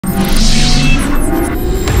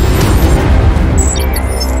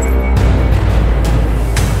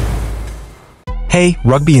Hey,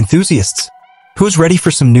 rugby enthusiasts! Who's ready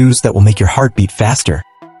for some news that will make your heart beat faster?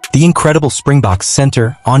 The incredible Springboks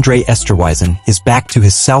center, Andre Esterhuizen, is back to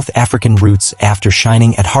his South African roots after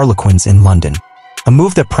shining at Harlequins in London. A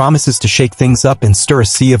move that promises to shake things up and stir a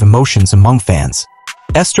sea of emotions among fans.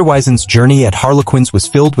 Esterhuizen's journey at Harlequins was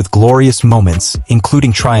filled with glorious moments,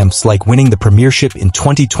 including triumphs like winning the premiership in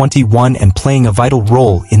 2021 and playing a vital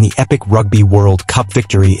role in the epic Rugby World Cup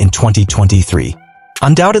victory in 2023.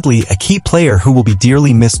 Undoubtedly a key player who will be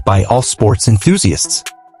dearly missed by all sports enthusiasts.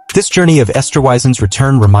 This journey of Esterhuizen's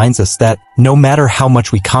return reminds us that, no matter how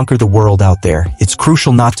much we conquer the world out there, it's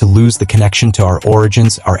crucial not to lose the connection to our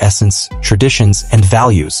origins, our essence, traditions, and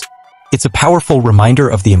values. It's a powerful reminder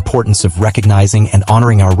of the importance of recognizing and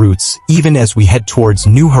honoring our roots, even as we head towards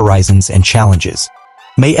new horizons and challenges.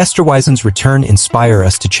 May Esterhuizen's return inspire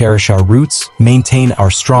us to cherish our roots, maintain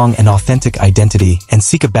our strong and authentic identity, and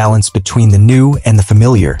seek a balance between the new and the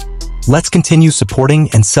familiar. Let's continue supporting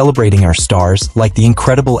and celebrating our stars like the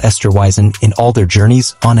incredible Esterhuizen in all their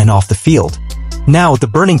journeys on and off the field. Now, the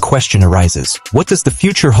burning question arises: what does the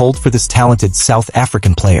future hold for this talented South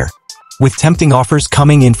African player? With tempting offers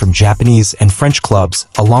coming in from Japanese and French clubs,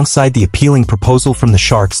 alongside the appealing proposal from the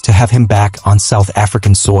Sharks to have him back on South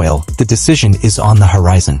African soil, the decision is on the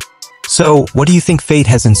horizon. So, what do you think fate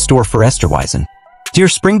has in store for Esterhuizen? Dear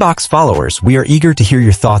Springboks followers, we are eager to hear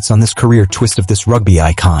your thoughts on this career twist of this rugby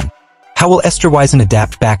icon. How will Esterhuizen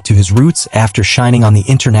adapt back to his roots after shining on the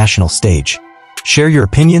international stage? Share your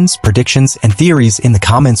opinions, predictions, and theories in the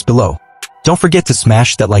comments below. Don't forget to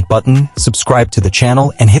smash that like button, subscribe to the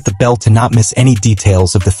channel, and hit the bell to not miss any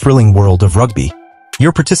details of the thrilling world of rugby.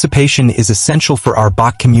 Your participation is essential for our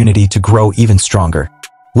Boks community to grow even stronger.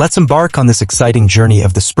 Let's embark on this exciting journey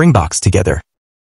of the Springboks together.